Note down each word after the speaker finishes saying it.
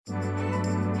Welcome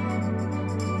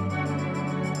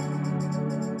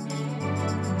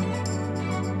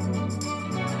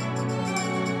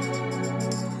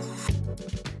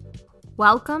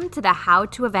to the How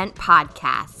to Event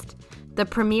podcast, the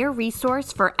premier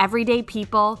resource for everyday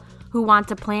people who want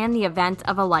to plan the event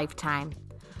of a lifetime.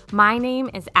 My name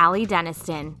is Allie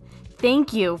Denniston.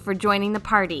 Thank you for joining the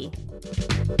party.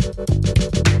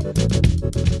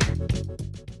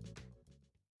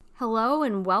 Hello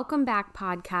and welcome back,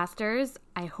 podcasters.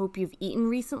 I hope you've eaten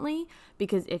recently,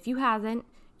 because if you haven't,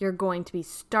 you're going to be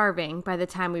starving by the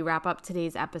time we wrap up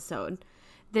today's episode.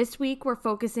 This week, we're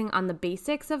focusing on the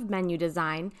basics of menu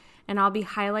design, and I'll be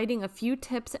highlighting a few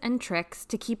tips and tricks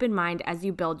to keep in mind as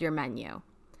you build your menu.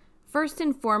 First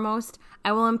and foremost,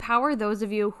 I will empower those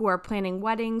of you who are planning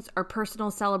weddings or personal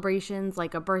celebrations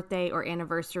like a birthday or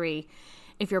anniversary.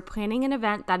 If you're planning an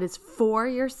event that is for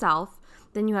yourself,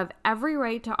 then you have every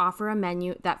right to offer a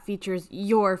menu that features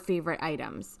your favorite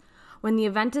items. When the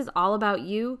event is all about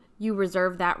you, you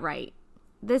reserve that right.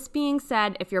 This being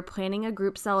said, if you're planning a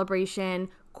group celebration,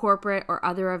 corporate, or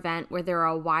other event where there are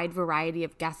a wide variety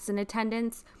of guests in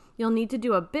attendance, you'll need to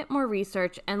do a bit more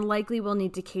research and likely will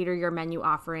need to cater your menu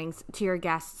offerings to your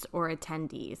guests or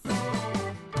attendees.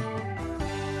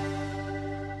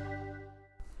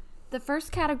 The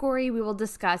first category we will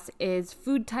discuss is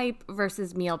food type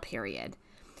versus meal period.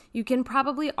 You can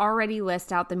probably already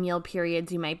list out the meal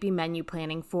periods you might be menu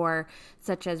planning for,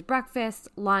 such as breakfast,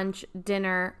 lunch,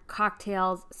 dinner,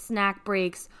 cocktails, snack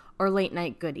breaks, or late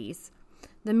night goodies.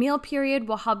 The meal period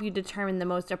will help you determine the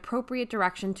most appropriate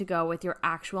direction to go with your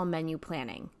actual menu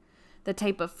planning. The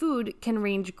type of food can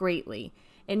range greatly.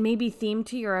 It may be themed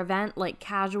to your event, like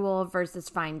casual versus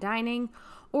fine dining,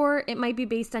 or it might be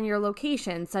based on your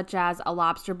location, such as a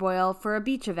lobster boil for a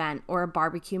beach event or a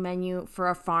barbecue menu for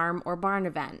a farm or barn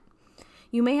event.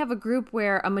 You may have a group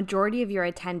where a majority of your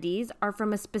attendees are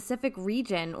from a specific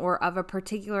region or of a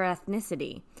particular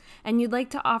ethnicity, and you'd like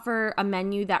to offer a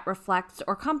menu that reflects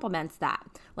or complements that,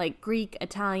 like Greek,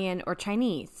 Italian, or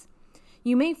Chinese.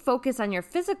 You may focus on your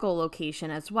physical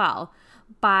location as well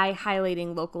by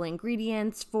highlighting local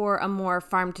ingredients for a more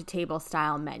farm-to-table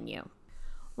style menu.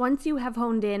 Once you have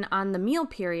honed in on the meal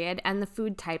period and the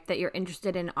food type that you're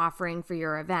interested in offering for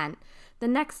your event, the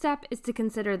next step is to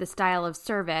consider the style of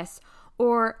service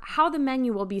or how the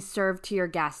menu will be served to your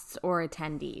guests or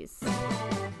attendees.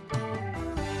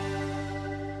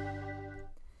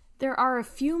 There are a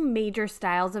few major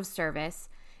styles of service,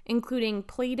 including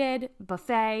plated,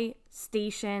 buffet,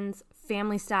 stations,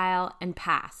 family style, and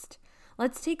past.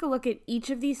 Let's take a look at each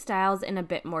of these styles in a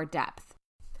bit more depth.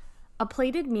 A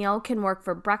plated meal can work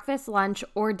for breakfast, lunch,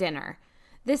 or dinner.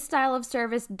 This style of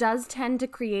service does tend to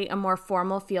create a more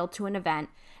formal feel to an event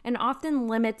and often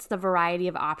limits the variety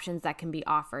of options that can be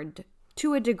offered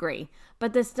to a degree,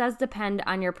 but this does depend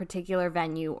on your particular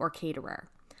venue or caterer.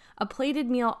 A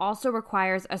plated meal also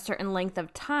requires a certain length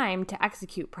of time to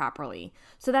execute properly,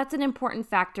 so that's an important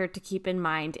factor to keep in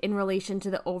mind in relation to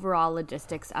the overall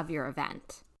logistics of your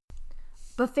event.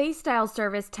 Buffet-style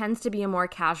service tends to be a more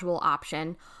casual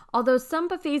option, although some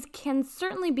buffets can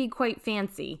certainly be quite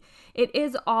fancy. It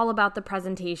is all about the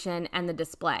presentation and the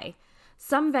display.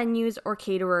 Some venues or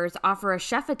caterers offer a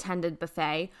chef-attended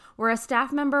buffet where a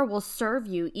staff member will serve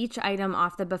you each item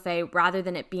off the buffet rather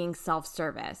than it being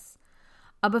self-service.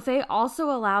 A buffet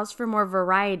also allows for more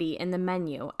variety in the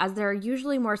menu, as there are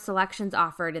usually more selections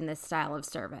offered in this style of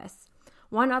service.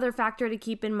 One other factor to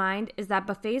keep in mind is that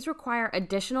buffets require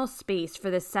additional space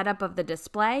for the setup of the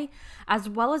display, as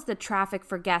well as the traffic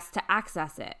for guests to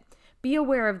access it. Be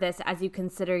aware of this as you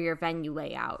consider your venue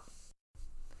layout.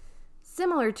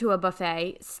 Similar to a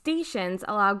buffet, stations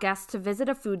allow guests to visit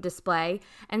a food display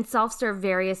and self-serve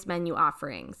various menu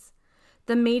offerings.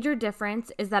 The major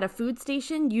difference is that a food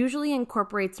station usually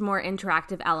incorporates more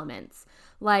interactive elements,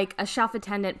 like a chef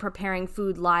attendant preparing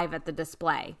food live at the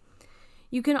display.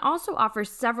 You can also offer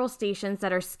several stations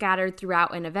that are scattered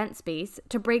throughout an event space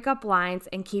to break up lines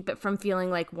and keep it from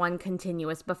feeling like one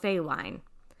continuous buffet line.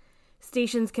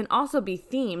 Stations can also be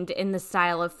themed in the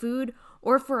style of food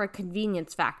or for a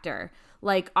convenience factor,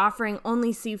 like offering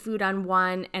only seafood on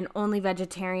one and only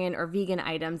vegetarian or vegan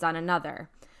items on another.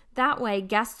 That way,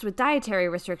 guests with dietary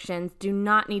restrictions do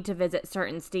not need to visit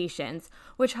certain stations,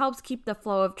 which helps keep the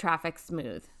flow of traffic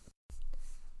smooth.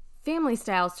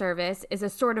 Family-style service is a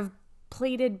sort of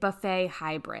plated buffet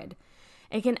hybrid.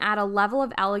 It can add a level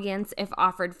of elegance if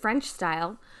offered French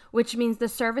style, which means the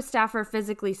service staff are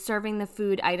physically serving the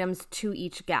food items to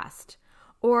each guest.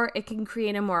 Or it can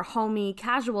create a more homey,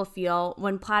 casual feel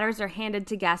when platters are handed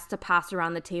to guests to pass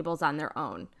around the tables on their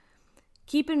own.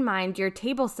 Keep in mind your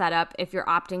table setup if you're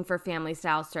opting for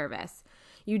family-style service.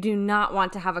 You do not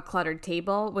want to have a cluttered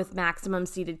table with maximum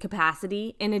seated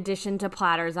capacity in addition to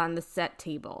platters on the set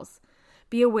tables.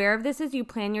 Be aware of this as you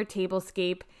plan your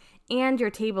tablescape and your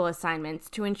table assignments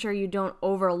to ensure you don't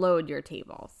overload your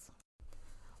tables.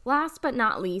 Last but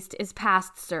not least is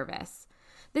past service.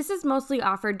 This is mostly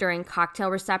offered during cocktail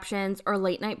receptions or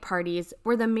late night parties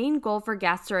where the main goal for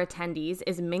guests or attendees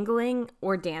is mingling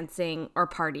or dancing or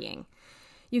partying.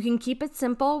 You can keep it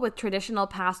simple with traditional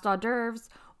past hors d'oeuvres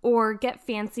or get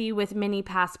fancy with mini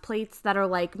past plates that are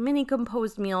like mini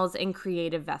composed meals in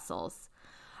creative vessels.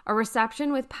 A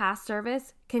reception with past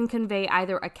service can convey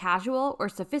either a casual or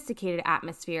sophisticated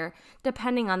atmosphere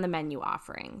depending on the menu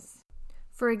offerings.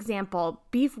 For example,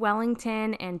 beef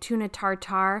Wellington and tuna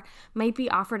tartare might be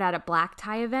offered at a black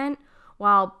tie event,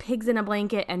 while pigs in a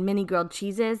blanket and mini grilled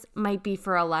cheeses might be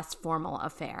for a less formal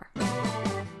affair.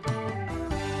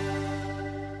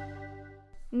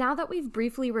 Now that we've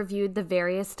briefly reviewed the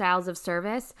various styles of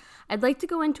service, I'd like to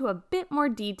go into a bit more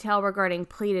detail regarding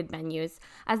plated menus,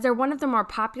 as they're one of the more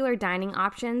popular dining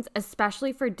options,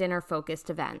 especially for dinner-focused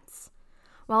events.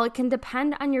 While it can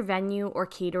depend on your venue or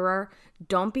caterer,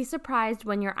 don't be surprised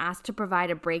when you're asked to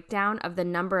provide a breakdown of the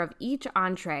number of each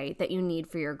entree that you need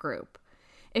for your group.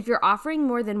 If you're offering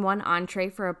more than one entree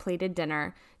for a plated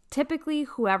dinner, typically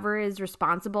whoever is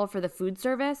responsible for the food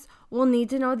service will need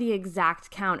to know the exact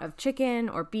count of chicken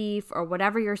or beef or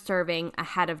whatever you're serving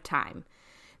ahead of time.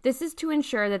 This is to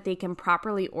ensure that they can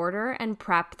properly order and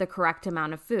prep the correct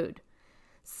amount of food.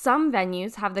 Some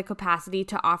venues have the capacity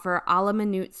to offer a la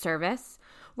minute service,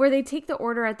 where they take the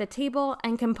order at the table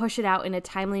and can push it out in a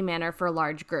timely manner for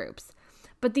large groups.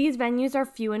 But these venues are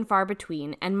few and far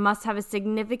between and must have a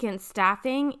significant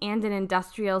staffing and an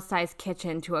industrial-sized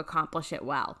kitchen to accomplish it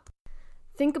well.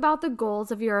 Think about the goals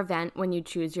of your event when you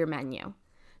choose your menu.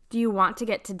 Do you want to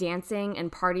get to dancing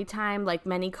and party time like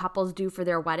many couples do for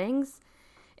their weddings?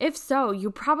 If so, you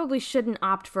probably shouldn't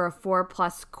opt for a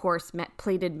 4+ course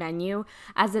plated menu,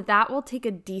 as that will take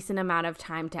a decent amount of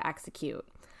time to execute.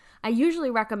 I usually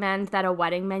recommend that a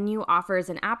wedding menu offers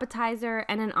an appetizer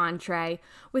and an entree,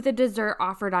 with a dessert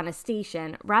offered on a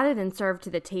station rather than served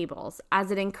to the tables, as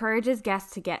it encourages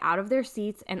guests to get out of their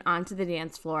seats and onto the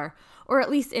dance floor, or at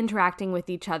least interacting with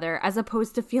each other, as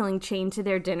opposed to feeling chained to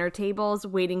their dinner tables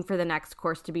waiting for the next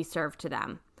course to be served to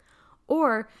them.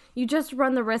 Or you just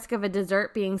run the risk of a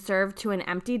dessert being served to an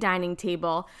empty dining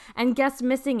table and guests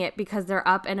missing it because they're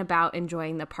up and about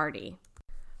enjoying the party.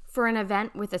 For an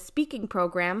event with a speaking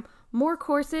program, more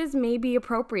courses may be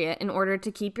appropriate in order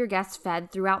to keep your guests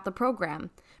fed throughout the program,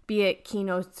 be it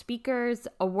keynote speakers,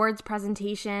 awards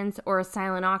presentations, or a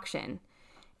silent auction.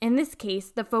 In this case,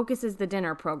 the focus is the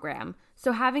dinner program,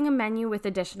 so having a menu with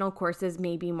additional courses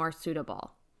may be more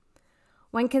suitable.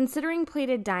 When considering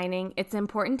plated dining, it's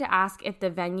important to ask if the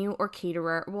venue or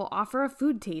caterer will offer a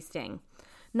food tasting.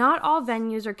 Not all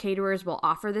venues or caterers will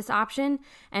offer this option,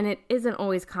 and it isn't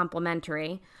always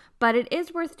complimentary, but it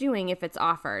is worth doing if it's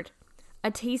offered.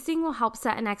 A tasting will help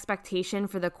set an expectation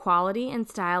for the quality and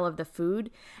style of the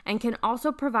food and can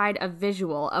also provide a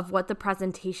visual of what the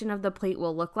presentation of the plate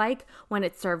will look like when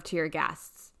it's served to your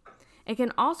guests. It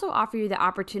can also offer you the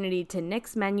opportunity to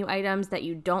nix menu items that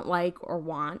you don't like or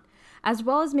want, as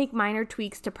well as make minor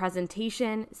tweaks to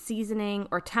presentation, seasoning,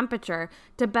 or temperature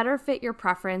to better fit your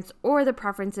preference or the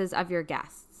preferences of your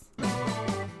guests.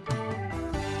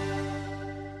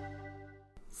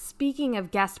 Speaking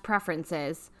of guest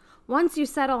preferences, once you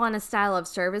settle on a style of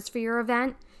service for your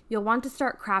event, you'll want to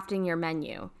start crafting your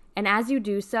menu. And as you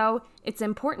do so, it's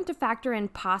important to factor in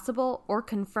possible or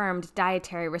confirmed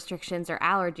dietary restrictions or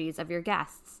allergies of your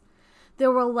guests.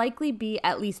 There will likely be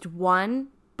at least one,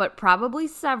 but probably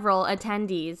several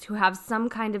attendees who have some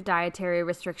kind of dietary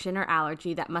restriction or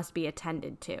allergy that must be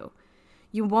attended to.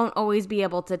 You won't always be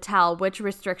able to tell which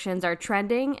restrictions are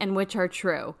trending and which are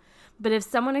true, but if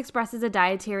someone expresses a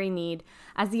dietary need,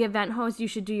 as the event host, you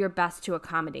should do your best to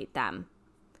accommodate them.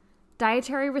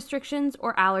 Dietary restrictions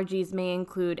or allergies may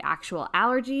include actual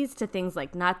allergies to things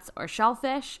like nuts or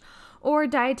shellfish, or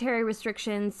dietary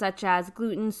restrictions such as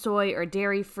gluten, soy, or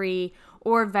dairy-free,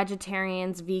 or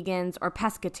vegetarians, vegans, or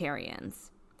pescatarians.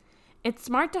 It's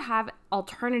smart to have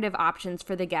alternative options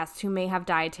for the guests who may have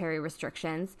dietary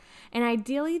restrictions, and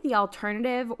ideally the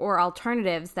alternative or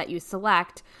alternatives that you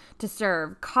select to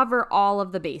serve cover all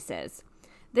of the bases.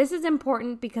 This is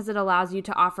important because it allows you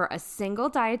to offer a single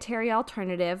dietary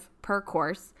alternative per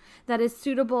course that is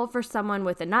suitable for someone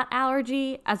with a nut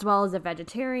allergy, as well as a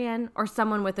vegetarian or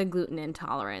someone with a gluten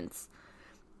intolerance.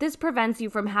 This prevents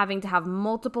you from having to have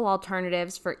multiple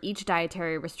alternatives for each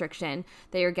dietary restriction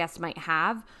that your guests might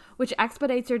have, which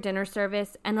expedites your dinner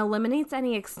service and eliminates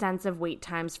any extensive wait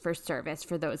times for service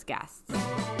for those guests.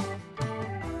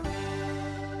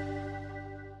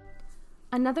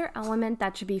 Another element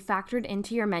that should be factored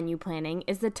into your menu planning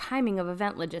is the timing of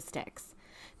event logistics.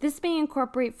 This may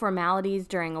incorporate formalities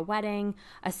during a wedding,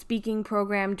 a speaking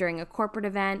program during a corporate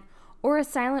event, or a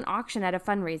silent auction at a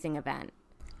fundraising event.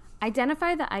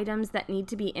 Identify the items that need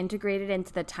to be integrated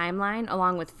into the timeline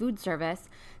along with food service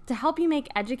to help you make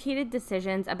educated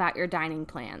decisions about your dining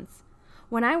plans.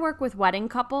 When I work with wedding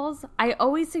couples, I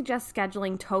always suggest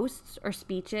scheduling toasts or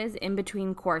speeches in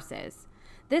between courses.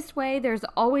 This way, there's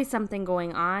always something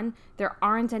going on, there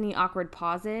aren't any awkward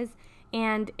pauses,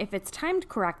 and if it's timed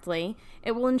correctly,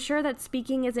 it will ensure that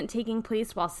speaking isn't taking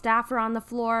place while staff are on the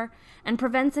floor and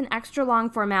prevents an extra long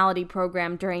formality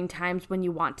program during times when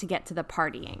you want to get to the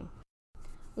partying.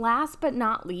 Last but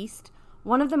not least,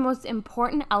 one of the most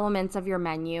important elements of your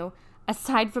menu,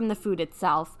 aside from the food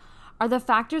itself, are the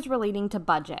factors relating to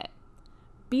budget.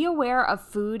 Be aware of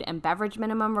food and beverage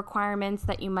minimum requirements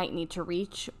that you might need to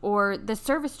reach, or the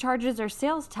service charges or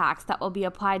sales tax that will be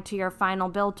applied to your final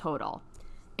bill total.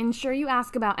 Ensure you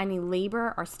ask about any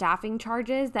labor or staffing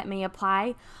charges that may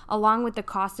apply along with the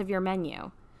cost of your menu.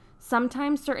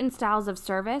 Sometimes certain styles of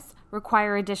service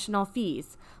require additional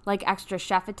fees, like extra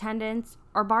chef attendants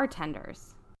or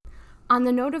bartenders. On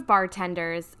the note of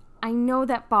bartenders, I know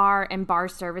that bar and bar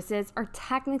services are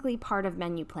technically part of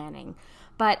menu planning,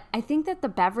 but I think that the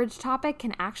beverage topic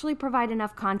can actually provide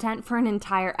enough content for an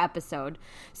entire episode,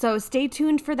 so stay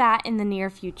tuned for that in the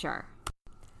near future.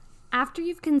 After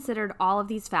you've considered all of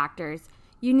these factors,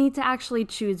 you need to actually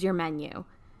choose your menu.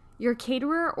 Your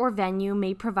caterer or venue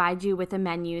may provide you with a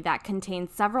menu that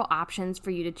contains several options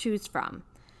for you to choose from.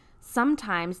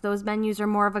 Sometimes those menus are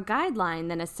more of a guideline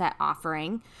than a set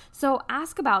offering, so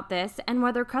ask about this and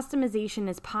whether customization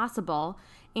is possible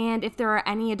and if there are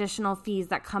any additional fees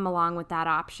that come along with that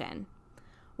option.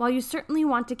 While you certainly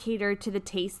want to cater to the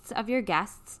tastes of your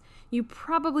guests, you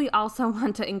probably also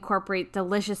want to incorporate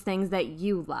delicious things that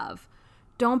you love.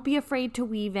 Don't be afraid to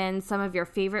weave in some of your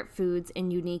favorite foods in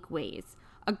unique ways.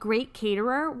 A great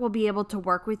caterer will be able to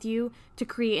work with you to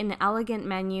create an elegant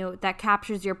menu that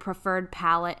captures your preferred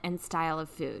palate and style of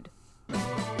food.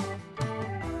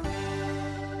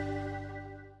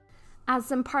 As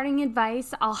some parting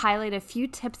advice, I'll highlight a few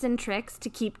tips and tricks to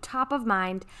keep top of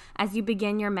mind as you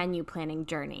begin your menu planning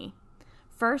journey.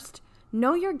 First,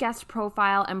 know your guest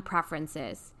profile and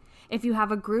preferences. If you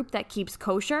have a group that keeps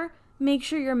kosher, make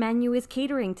sure your menu is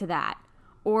catering to that.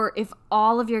 Or if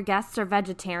all of your guests are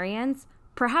vegetarians,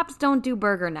 perhaps don't do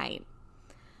burger night.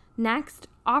 Next,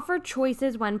 offer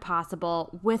choices when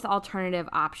possible with alternative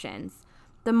options.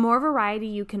 The more variety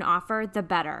you can offer, the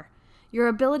better. Your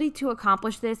ability to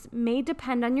accomplish this may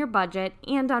depend on your budget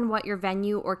and on what your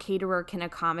venue or caterer can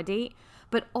accommodate,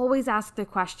 but always ask the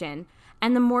question,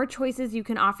 and the more choices you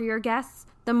can offer your guests,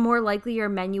 the more likely your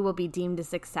menu will be deemed a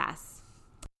success.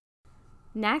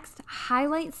 Next,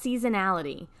 highlight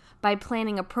seasonality by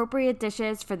planning appropriate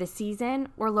dishes for the season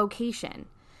or location.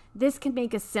 This can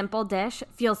make a simple dish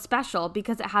feel special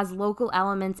because it has local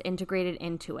elements integrated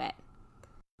into it.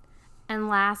 And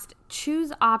last,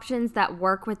 choose options that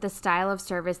work with the style of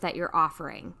service that you're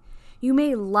offering. You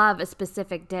may love a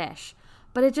specific dish,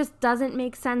 but it just doesn't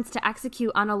make sense to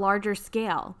execute on a larger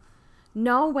scale.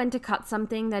 Know when to cut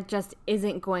something that just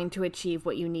isn't going to achieve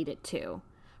what you need it to.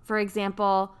 For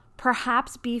example,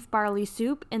 perhaps beef barley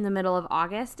soup in the middle of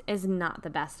August is not the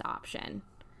best option.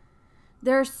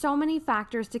 There are so many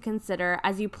factors to consider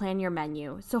as you plan your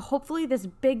menu, so hopefully this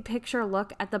big picture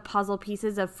look at the puzzle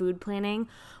pieces of food planning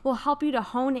will help you to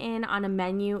hone in on a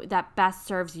menu that best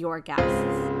serves your guests.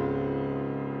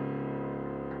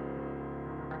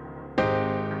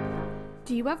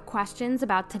 Do you have questions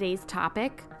about today's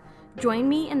topic? Join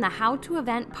me in the How to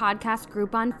Event podcast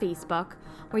group on Facebook,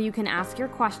 where you can ask your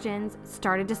questions,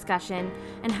 start a discussion,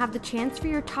 and have the chance for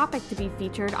your topic to be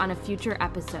featured on a future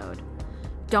episode.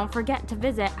 Don't forget to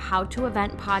visit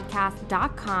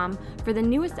howtoeventpodcast.com for the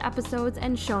newest episodes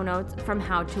and show notes from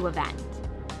How to Event.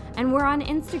 And we're on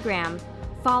Instagram.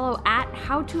 Follow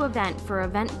 @HowToEvent for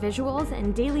event visuals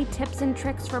and daily tips and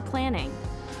tricks for planning.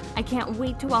 I can't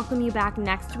wait to welcome you back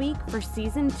next week for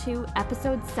Season 2,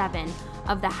 Episode 7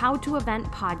 of the How to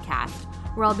Event podcast,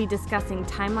 where I'll be discussing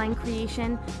timeline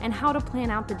creation and how to plan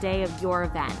out the day of your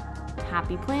event.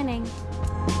 Happy planning!